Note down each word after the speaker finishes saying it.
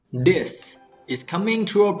This is Coming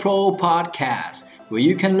to a Pro podcast, where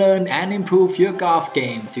you can learn and improve your golf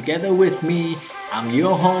game together with me. I'm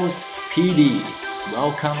your host, PD.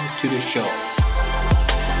 Welcome to the show.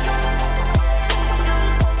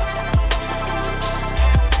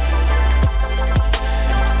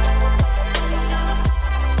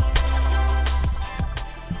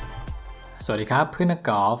 สวัสดีครับเพื่อนนักก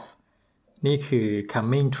อล์ฟนี่คือ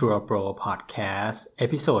Coming to a Pro podcast เอ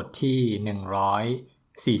พิโซดที่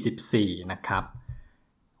144นะครับ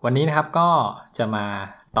วันนี้นะครับก็จะมา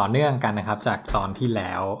ต่อเนื่องกันนะครับจากตอนที่แ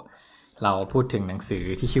ล้วเราพูดถึงหนังสือ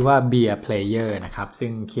ที่ชื่อว่า Be a Player นะครับซึ่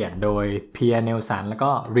งเขียนโดย Pierre Nelson แล้วก็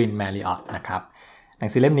Ryn Marriott นะครับหนั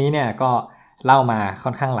งสือเล่มนี้เนี่ยก็เล่ามาค่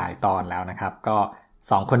อนข้างหลายตอนแล้วนะครับก็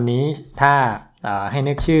2คนนี้ถ้าให้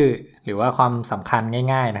นึกชื่อหรือว่าความสำคัญ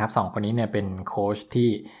ง่ายๆนะครับ2คนนี้เนี่ยเป็นโค้ชที่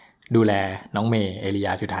ดูแลน้องเมย์เอลีย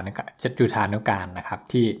าจุธานุการนะครับ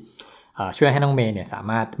ที่ช่วยให้น้องเมย์เนี่ยสา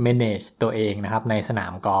มารถ manage ตัวเองนะครับในสนา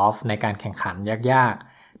มกอล์ฟในการแข่งขันยาก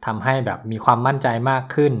ๆทำให้แบบมีความมั่นใจมาก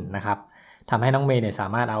ขึ้นนะครับทำให้น้องเมย์เนี่ยสา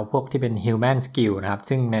มารถเอาพวกที่เป็น human skill นะครับ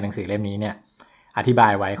ซึ่งในหนังสือเล่มนี้เนี่ยอธิบา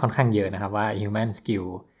ยไว้ค่อนข้างเยอะนะครับว่า human skill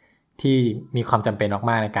ที่มีความจำเป็น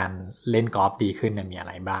มากๆในการเล่นกอล์ฟดีขึ้นมีอะไ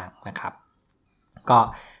รบ้างนะครับก็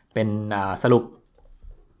เป็นสรุป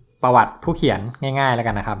ประวัติผู้เขียนง่ายๆแล้ว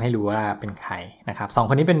กันนะครับให้รู้ว่าเป็นใครนะครับ2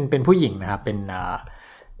คนนี้เป็นผู้หญิงนะครับเป็น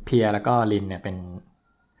เพียร์แล้วก็ลินเนี่ยเ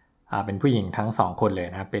ป็นผู้หญิงทั้ง2คนเลย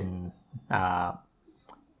นะครับเป็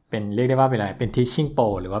นเรียกได้ว่าเป็นอะไรเป็น teaching pro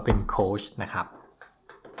หรือว่าเป็นโค้ชนะครับ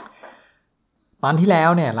ตอนที่แล้ว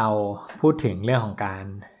เนี่ยเราพูดถึงเรื่องของการ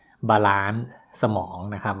บาลานซ์สมอง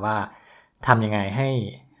นะครับว่าทำยังไงให้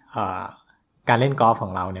การเล่นกอล์ฟขอ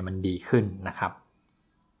งเราเนี่ยมันดีขึ้นนะครับ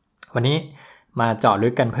วันนี้มาเจาะลึ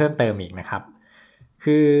กกันเพิ่มเติมอีกนะครับ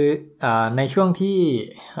คือในช่วงที่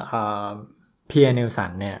เพียร์เนลสั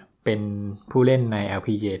นเนี่ยเป็นผู้เล่นใน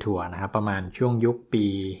LPGA ทัวร์นะครับประมาณช่วงยุคปี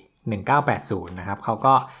1980นะครับเขา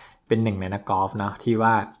ก็เป็นหนึ่งในนักกอล์ฟเนาะที่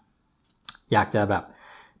ว่าอยากจะแบบ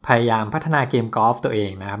พยายามพัฒนาเกมกอล์ฟตัวเอ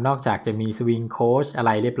งนะครับนอกจากจะมีสวิงโค้ชอะไร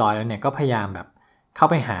เรียบร้อยแล้วเนี่ยก็พยายามแบบเข้า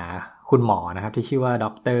ไปหาคุณหมอนะครับที่ชื่อว่าด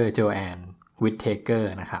ร.โจแอนวิทเทเกอร์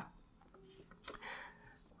นะครับ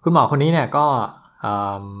คุณหมอคนนี้เนี่ยก็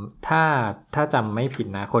ถ้าจำไม่ผิด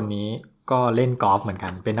นะคนนี้ก็เล่นกอล์ฟเหมือนกั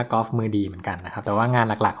นเป็นนักกอล์ฟมือดีเหมือนกันนะครับแต่ว่างาน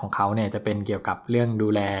หลักๆของเขาเนี่ยจะเป็นเกี่ยวกับเรื่องดู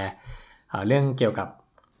แลเรื่องเกี่ยวกับ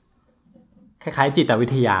คล้ายๆจิตวิ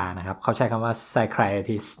ทยานะครับเขาใช้คำว่า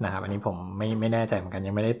psychiatrist นะครับอันนี้ผมไม่แน่ใจเหมือนกัน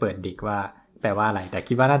ยังไม่ได้เปิดดิกว่าแปลว่าอะไรแต่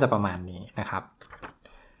คิดว่าน่าจะประมาณนี้นะครับ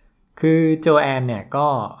คือโจแอนเนี่ยก็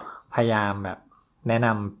พยายามแบบแนะน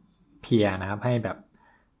ำเพียร์นะครับใ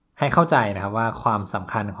ห้เข้าใจนะครับว่าความส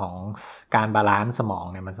ำคัญของการบาลานซ์สมอง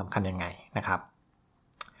เนี่ยมันสำคัญยังไงนะครับ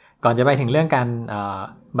ก่อนจะไปถึงเรื่องการ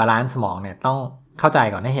บาลานซ์สมองเนี่ยต้องเข้าใจ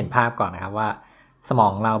ก่อนให้เห็นภาพก่อนนะครับว่าสมอ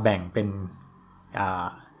งเราแบ่งเป็น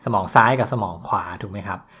สมองซ้ายกับสมองขวาถูกไหมค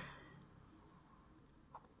รับ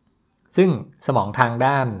ซึ่งสมองทาง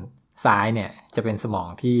ด้านซ้ายเนี่ยจะเป็นสมอง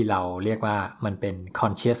ที่เราเรียกว่ามันเป็น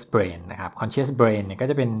conscious brain นะครับ conscious brain เนี่ยก็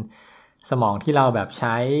จะเป็นสมองที่เราแบบใ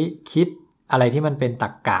ช้คิดอะไรที่มันเป็นตร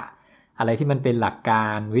รกะอะไรที่มันเป็นหลักกา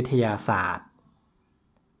รวิทยาศาสตร์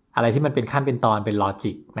อะไรที่มันเป็นขั้นเป็นตอนเป็นลอ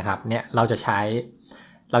จิกนะครับเนี่ยเราจะใ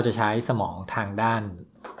ช้สมองทางด้า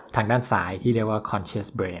นซ้ายที่เรียกว่า conscious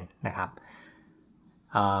brain นะครับ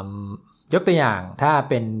ยกตัวอย่างถ้า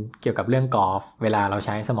เป็นเกี่ยวกับเรื่องกอล์ฟเวลาเราใ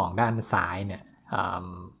ช้สมองด้านซ้ายเนี่ย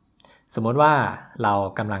สมมติว่าเรา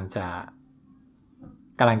กำลัง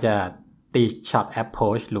จะตีช็อตแอปโพ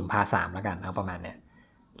ชหลุมพา3แล้วกันนะประมาณเนี้ย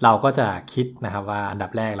เราก็จะคิดนะครับว่าอันดั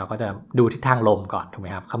บแรกเราก็จะดูทิศทางลมก่อนถูกไหม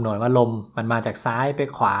ครับคำนวณว่าลมมันมาจากซ้ายไป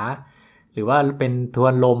ขวาหรือว่าเป็นทว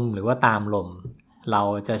นลมหรือว่าตามลมเรา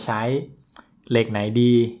จะใช้เหล็กไหน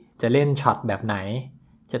ดีจะเล่นช็อตแบบไหน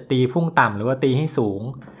จะตีพุ่งต่ำหรือว่าตีให้สูง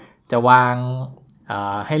จะวาง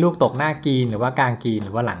ให้ลูกตกหน้ากรีนหรือว่ากลางกรีนห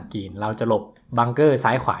รือว่าหลังกรีนเราจะหลบบังเกอร์ซ้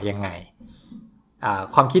ายขวายังไง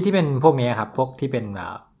ความคิดที่เป็นพวกนี้ครับพวกที่เป็น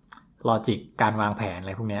ลอจิกการวางแผนอะ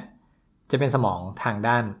ไรพวกนี้จะเป็นสมองทาง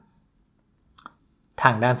ด้า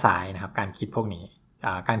นซ้ายนะครับการคิดพวกนี้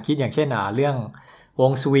การคิดอย่างเช่นเรื่องว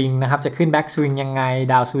งสวิงนะครับจะขึ้นแบ็กสวิงยังไง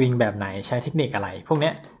ดาวสวิงแบบไหนใช้เทคนิคอะไรพวก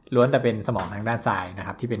นี้ล้วนแต่เป็นสมองทางด้านซ้ายนะค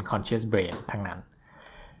รับที่เป็น conscious brain ทั้งนั้น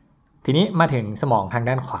ทีนี้มาถึงสมองทาง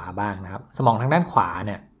ด้านขวาบ้างนะครับสมองทางด้านขวาเ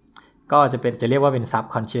นี่ยก็จะเรียกว่าเป็น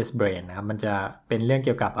subconscious brain นะครับมันจะเป็นเรื่องเ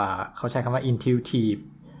กี่ยวกับเขาใช้คำว่า intuitive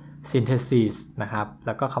synthesis นะครับแ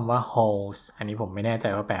ล้วก็คำว่า wholes อันนี้ผมไม่แน่ใจ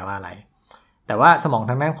ว่าแปลว่าอะไรแต่ว่าสมอง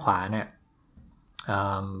ทางด้านขวาเนี่ย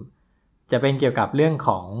จะเป็นเกี่ยวกับเรื่องข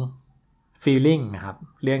อง feeling นะครับ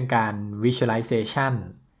เรื่องการ visualization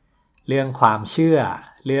เรื่องความเชื่อ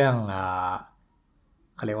เรื่อง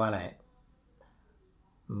เขาเรียกว่าอะไร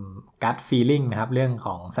gut feeling นะครับเรื่องข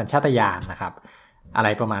องสัญชาตญาณนะครับอะไร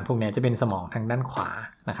ประมาณพวกนี้จะเป็นสมองทางด้านขวา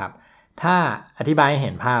นะครับถ้าอธิบายให้เ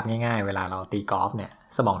ห็นภาพง่ายๆเวลาเราตีกอล์ฟเนี่ย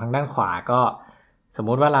สมองทางด้านขวาก็สม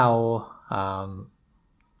มุติว่าเรา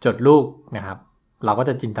จดลูกนะครับเราก็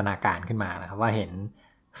จะจินตนาการขึ้นมานะครับว่าเห็น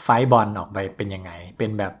ไฟบอลออกไปเป็นยังไงเป็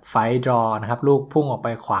นแบบไฟดรอนะครับลูกพุ่งออกไป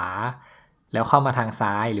ขวาแล้วเข้ามาทาง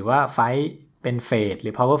ซ้ายหรือว่าไฟเป็นเฟดหรื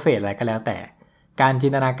อ power fade อะไรก็แล้วแต่การจิ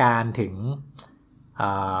นตนาการถึง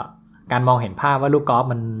การมองเห็นภาพว่าลูกกอล์ฟ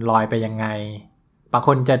มันลอยไปยังไงบางค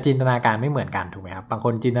นจะจินตนาการไม่เหมือนกันถูกไหมครับบางค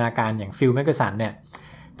นจินตนาการอย่างฟิลแมกเกอร์สันเนี่ย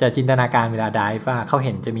จะจินตนาการเวลาไดฟ์ว่าเข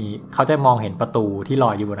าจะมองเห็นประตูที่ล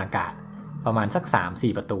อยอยู่บนอากาศประมาณสัก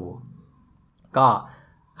 3-4 ประตูก็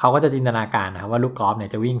เขาก็จะจินตนาการนะครับว่าลูกกอล์ฟเนี่ย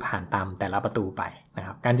จะวิ่งผ่านตามแต่ละประตูไปนะค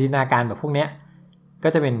รับการจินตนาการแบบพวกนี้ก็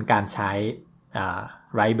จะเป็นการใช้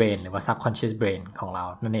right brain หรือว่า subconscious brain ของเรา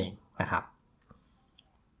นั่นเองนะครับ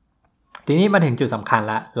ทีนี้มาถึงจุดสำคัญ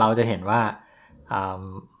ละเราจะเห็นว่า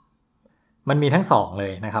มันมีทั้งสองเล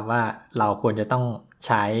ยนะครับว่าเราควรจะต้องใ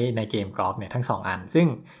ช้ในเกมกอล์ฟเนี่ยทั้ง2อันซึ่ง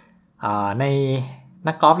ใน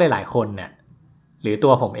นักกอล์ฟหลายๆคนเนี่ยหรือตั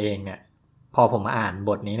วผมเองเนี่ยพอผมมาอ่านบ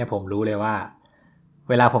ทนี้เนี่ยผมรู้เลยว่า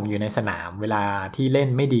เวลาผมอยู่ในสนามเวลาที่เล่น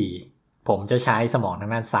ไม่ดีผมจะใช้สมองทา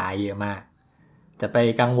งด้านซ้ายเยอะมากจะไป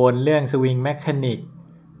กังวลเรื่องสวิงแมคานิก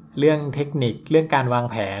เรื่องเทคนิคเรื่องการวาง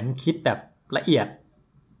แผนคิดแบบละเอียด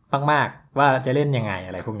มากๆว่าจะเล่นยังไงอ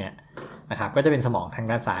ะไรพวกเนี้ยนะครับก็จะเป็นสมองทาง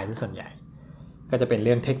ด้านซ้ายซะส่วนใหญ่ก็จะเป็นเ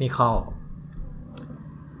รื่องเทคนิคอล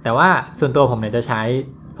แต่ว่าส่วนตัวผมเนี่ย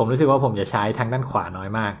ผมรู้สึกว่าผมจะใช้ทางด้านขวาน้อย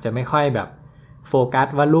มากจะไม่ค่อยแบบโฟกัส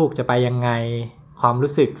ว่าลูกจะไปยังไงความ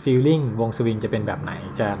รู้สึก feeling วงสวิงจะเป็นแบบไหน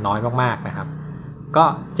จะน้อยมากๆนะครับก็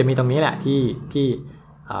จะมีตรงนี้แหละที่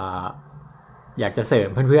อยากจะเสริม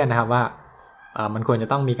เพื่อนๆนะครับว่ามันควรจะ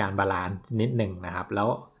ต้องมีการบาลานซ์นิดหนึ่งนะครับแล้ว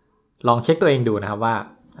ลองเช็คตัวเองดูนะครับว่า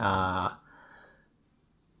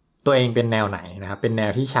ตัวเองเป็นแนวไหนนะครับเป็นแน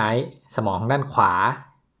วที่ใช้สมองทางด้านขวา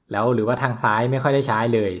แล้วหรือว่าทางซ้ายไม่ค่อยได้ใช้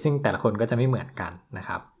เลยซึ่งแต่ละคนก็จะไม่เหมือนกันนะค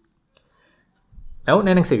รับแล้วใน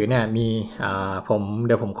หนังสือเนี่ยมีเ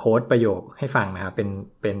ดี๋ยวผมโค้ดประโยคให้ฟังนะครับเ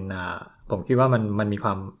ป็นผมคิดว่ามันมีคว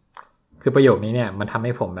ามคือประโยคนี้เนี่ยมันทำใ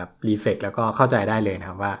ห้ผมแบบรีเฟล็กแล้วก็เข้าใจได้เลยนะ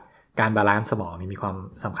ครับว่าการบาลานซ์สมองนี่มีความ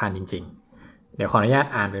สำคัญจริงๆเดี๋ยวขออนุญาต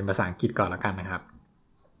อ่านเป็นภาษาอังกฤษก่อนแล้วกันนะครับ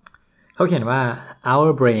เขาเขียนว่า our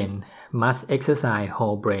brain must exercise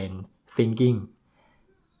whole brain thinking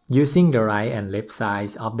using the right and left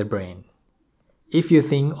sides of the brain. If you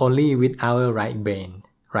think only with our right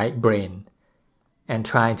brain and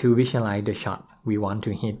try to visualize the shot we want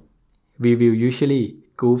to hit, we will usually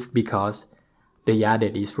goof because the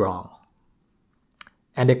yardage is wrong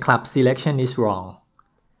and the club selection is wrong.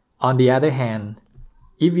 On the other hand,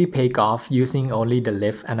 if we play golf using only the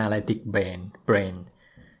left analytic brain,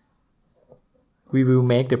 we will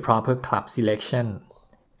make the proper club selection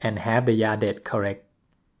and have the yardage correct.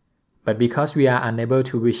 But because we are unable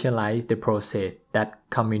to visualize the process that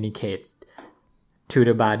communicates to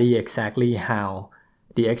the body exactly how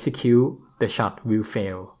the execute the shot will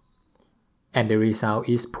fail, and the result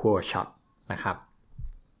is poor shot นะครับ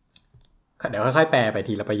เดี๋ยวค่อยๆแปลไป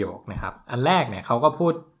ทีละประโยคนะครับอันแรกเนี่ยเขาก็พู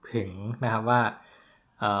ดถึงนะครับว่า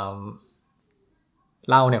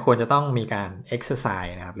เราเนี่ยควรจะต้องมีการ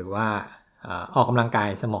exercise นะครับหรือว่าออกกำลังกาย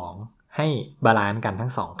สมองให้บาลานซ์กันทั้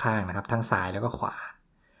งสองข้างนะครับทั้งซ้ายแล้วก็ขวา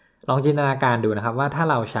ลองจินตนาการดูนะครับว่าถ้า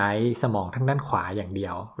เราใช้สมองทั้งด้านขวาอย่างเดี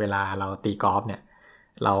ยวเวลาเราตีกอล์ฟเนี่ย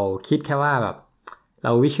เราคิดแค่ว่าแบบเร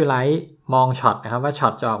าวิชวลไลซ์มองช็อตนะครับว่าช็อ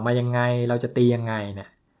ตจะออกมายังไงเราจะตียังไงเนี่ย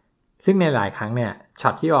ซึ่งในหลายครั้งเนี่ยช็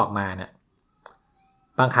อตที่ออกมาเนี่ย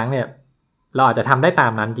บางครั้งเนี่ยเราอาจจะทำได้ตา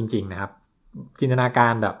มนั้นจริงๆนะครับจินตนากา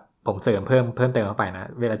รแบบผมเสริมเพิ่มเติมเข้าไปนะ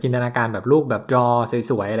เวลาจินตนาการแบบลูกแบบดรอ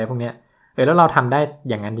สวยๆอะไรพวกเนี้ยแล้วเราทำได้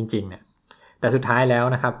อย่างนั้นจริงๆเนี่ยแต่สุดท้ายแล้ว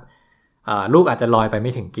นะครับลูกอาจจะลอยไปไ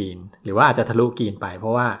ม่ถึงกรีนหรือว่าอาจจะทะลุกรีนไปเพรา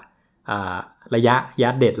ะว่าระยะยั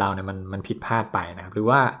ดเด็ดเราเนี่ยมันผิดพลาดไปนะครับหรือ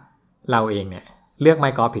ว่าเราเองเนี่ยเลือกไม้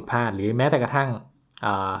กอล์ฟผิดพลาดหรือแม้แต่กระทั่ง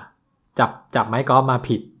จับไม้กอล์ฟมา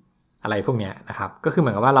ผิดอะไรพวกเนี้ยนะครับก็คือเหมื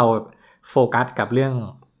อนกับว่าเราโฟกัสกับเรื่อง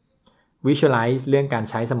visualize เรื่องการ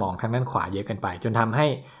ใช้สมองทางด้านขวาเยอะเกินไปจนทำให้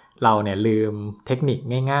เราเนี่ยลืมเทคนิค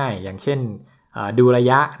ง่ายๆอย่างเช่นดูระ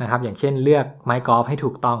ยะนะครับอย่างเช่นเลือกไม้กอล์ฟให้ถู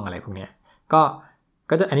กต้องอะไรพวกเนี้ย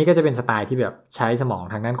ก็จะอันนี้ก็จะเป็นสไตล์ที่แบบใช้สมอง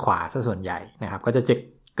ทางด้านขวาซะส่วนใหญ่นะครับก็จะ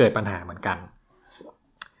เกิดปัญหาเหมือนกัน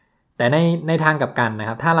แต่ในทางกลับกันนะค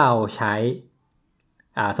รับถ้าเราใช้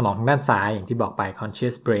สมองทางด้านซ้ายอย่างที่บอกไป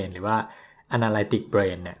conscious brain หรือว่า analytic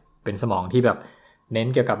brain เนี่ยเป็นสมองที่แบบเน้น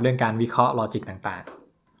เกี่ยวกับเรื่องการวิเคราะห์ลอจิกต่าง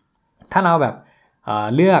ๆถ้าเราแบบ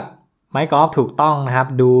เลือกไม้กอล์ฟถูกต้องนะครับ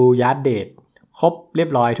ดูยาร์ดเดทครบเรียบ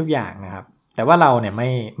ร้อยทุกอย่างนะครับแต่ว่าเราเนี่ย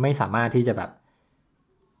ไม่สามารถที่จะแบบ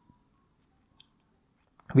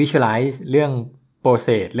visualize เรื่อง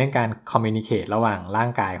process เรื่องการ communicate ระหว่างร่า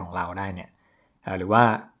งกายของเราได้เนี่ยหรือว่า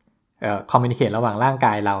communicate ระหว่างร่างก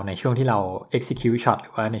ายเราในช่วงที่เรา execute shot ห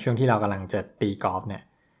รือว่าในช่วงที่เรากำลังจะตีกอล์ฟเนี่ย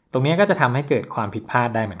ตรงนี้ก็จะทำให้เกิดความผิดพลาด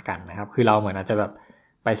ได้เหมือนกันนะครับคือเราเหมือนอาจจะแบบ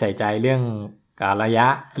ไปใส่ใจเรื่องระยะ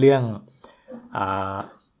เรื่องอ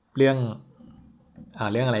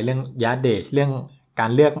ะไรเรื่อง yardage เรื่องกา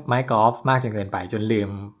รเลือกไม้กอล์ฟมากจนเกินไปจนลืม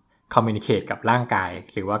communicate กับร่างกาย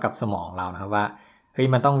หรือว่ากับสมองเรานะครับว่าเฮ้ย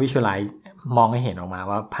มันต้อง visualize มองให้เห็นออกมา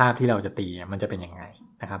ว่าภาพที่เราจะตีมันจะเป็นยังไง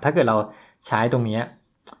นะครับถ้าเกิดเราใช้ตรงนี้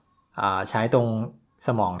ใช้ตรงส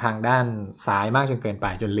มองทางด้านซ้ายมากจนเกินไป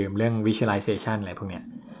จนลืมเรื่อง visualization อะไรพวกเนี้ย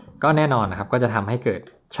ก็แน่นอนนะครับก็จะทำให้เกิด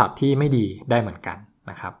ช็อตที่ไม่ดีได้เหมือนกัน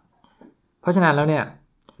นะครับเพราะฉะนั้นแล้วเนี่ย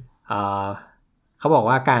เขาบอก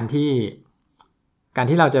ว่าการ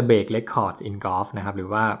ที่เราจะ break records in golf นะครับหรือ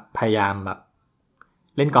ว่าพยายามแบบ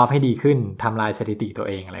เล่นกอล์ฟให้ดีขึ้นทำลายสถิติตัว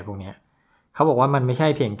เองอะไรพวกนี้เขาบอกว่ามันไม่ใช่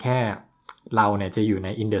เพียงแค่เราเนี่ยจะอยู่ใน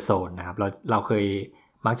in the zone นะครับเราเคย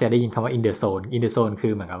มักจะได้ยินคำว่า in the zone คื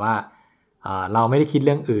อเหมือนกับว่าเราไม่ได้คิดเ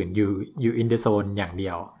รื่องอื่นอยู่ in the zone อย่างเดี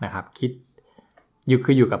ยวนะครับคิดอ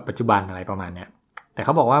ยู่กับปัจจุบันอะไรประมาณเนี้ยแต่เข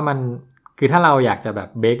าบอกว่ามันคือถ้าเราอยากจะแบบ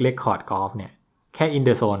break record golf เนี่ยแค่ in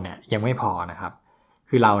the zone เนี่ยยังไม่พอนะครับ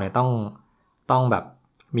คือเราเนี่ยต้องแบบ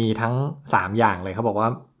มีทั้ง3อย่างเลยเขาบอกว่า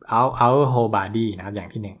our whole body นะครับอย่าง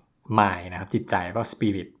ที่1 mind นะครับจิตใจแล้วก็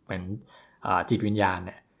spirit เหมือนจิตวิญญาณเ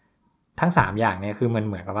นี่ยทั้ง3อย่างเนี่ยคือมัน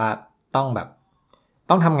เหมือนกับว่าต้อ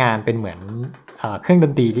งทำงานเป็นเหมือนเครื่องด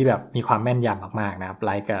นตรีที่แบบมีความแม่นยำมากๆนะครับ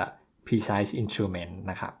like a precise instrument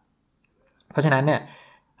นะครับเพราะฉะนั้นเนี่ย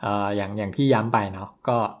อย่างที่ย้ำไปเนาะ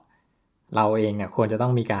ก็เราเองเนี่ยควรจะต้อ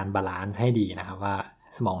งมีการบาลานซ์ให้ดีนะครับว่า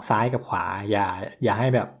สมองซ้ายกับขวาอย่าให้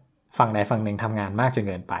แบบฝั่งใดฝั่งหนึ่งทำงานมากจนเ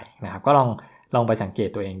กินไปนะครับก็ลองไปสังเกต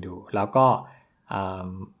ตัวเองดูแล้วก็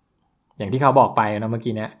อย่างที่เขาบอกไปนะเมื่อ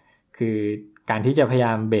กี้เนี่ยคือการที่จะพยาย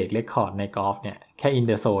ามเบรกเรคคอร์ดในกอล์ฟเนี่ยแค่อินเ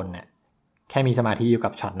ดอร์โซนเนี่ยแค่มีสมาธิอยู่กั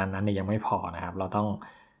บช็อตนั้นๆเนี่ยยังไม่พอนะครับเราต้อง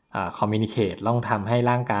คอมมิวนิเคตต้องทำให้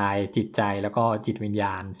ร่างกายจิตใจแล้วก็จิตวิญญ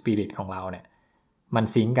าณสปิริตของเราเนี่ยมัน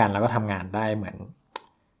ซิงก์กันแล้วก็ทำงานได้เหมือน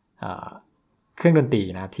เครื่องดนตรี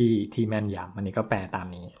นะครับที่แม่นยำอันนี้ก็แปลตาม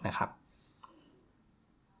นี้นะครับ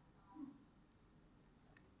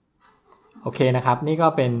โอเคนะครับนี่ก็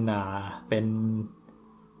เป็น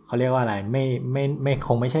เขาเรียกว่าอะไรไม่ค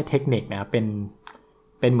งไม่ใช่เทคนิคนะครับเ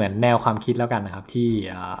ป็นเหมือนแนวความคิดแล้วกันนะครับที่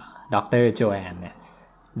ดร.โจแอนเนี่ย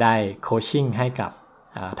ได้โคชชิ่งให้กับ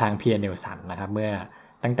ทางเพียร์เนลสันนะครับเมื่อ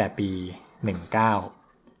ตั้งแต่ปี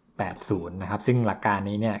1980นะครับซึ่งหลักการ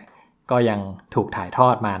นี้เนี่ยก็ยังถูกถ่ายทอ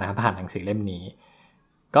ดมานะครับผ่านหนังสือเล่มนี้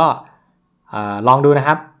ก็ลองดูนะค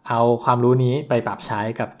รับเอาความรู้นี้ไปปรับใช้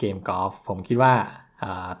กับเกมกอล์ฟผมคิดว่า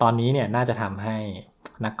ตอนนี้เนี่ยน่าจะทำให้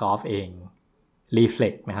นักกอล์ฟเองรีเฟล็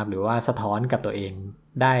กนะครับหรือว่าสะท้อนกับตัวเอง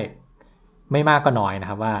ได้ไม่มากก็น้อยนะ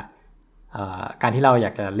ครับว่าการที่เราอย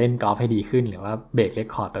ากจะเล่นกอล์ฟให้ดีขึ้นหรือว่าเบรกเรค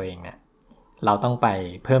คอร์ดตัวเองเนี่ยเราต้องไป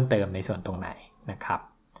เพิ่มเติมในส่วนตรงไหนนะครับ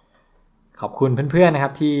ขอบคุณเพื่อนๆนะครั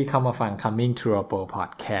บที่เข้ามาฟัง Coming to a Pro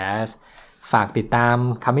Podcast ฝากติดตาม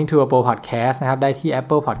Coming to a Pro Podcast นะครับได้ที่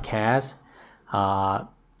Apple Podcast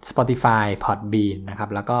Spotify Podbean นะครับ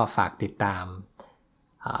แล้วก็ฝากติดตาม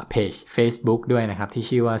เพจ Facebook ด้วยนะครับที่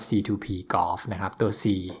ชื่อว่า C2P Golf นะครับตัว C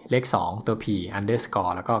เลข2ตัว P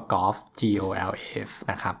underscore แล้วก็ Golf GOLF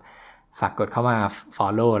นะครับฝากกดเข้ามา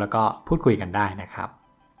follow แล้วก็พูดคุยกันได้นะครับ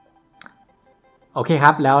โอเคค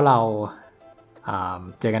รับแล้วเรา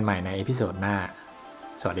เจอกันใหม่ในเอพิโซดหน้า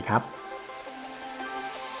สวัสดีครับ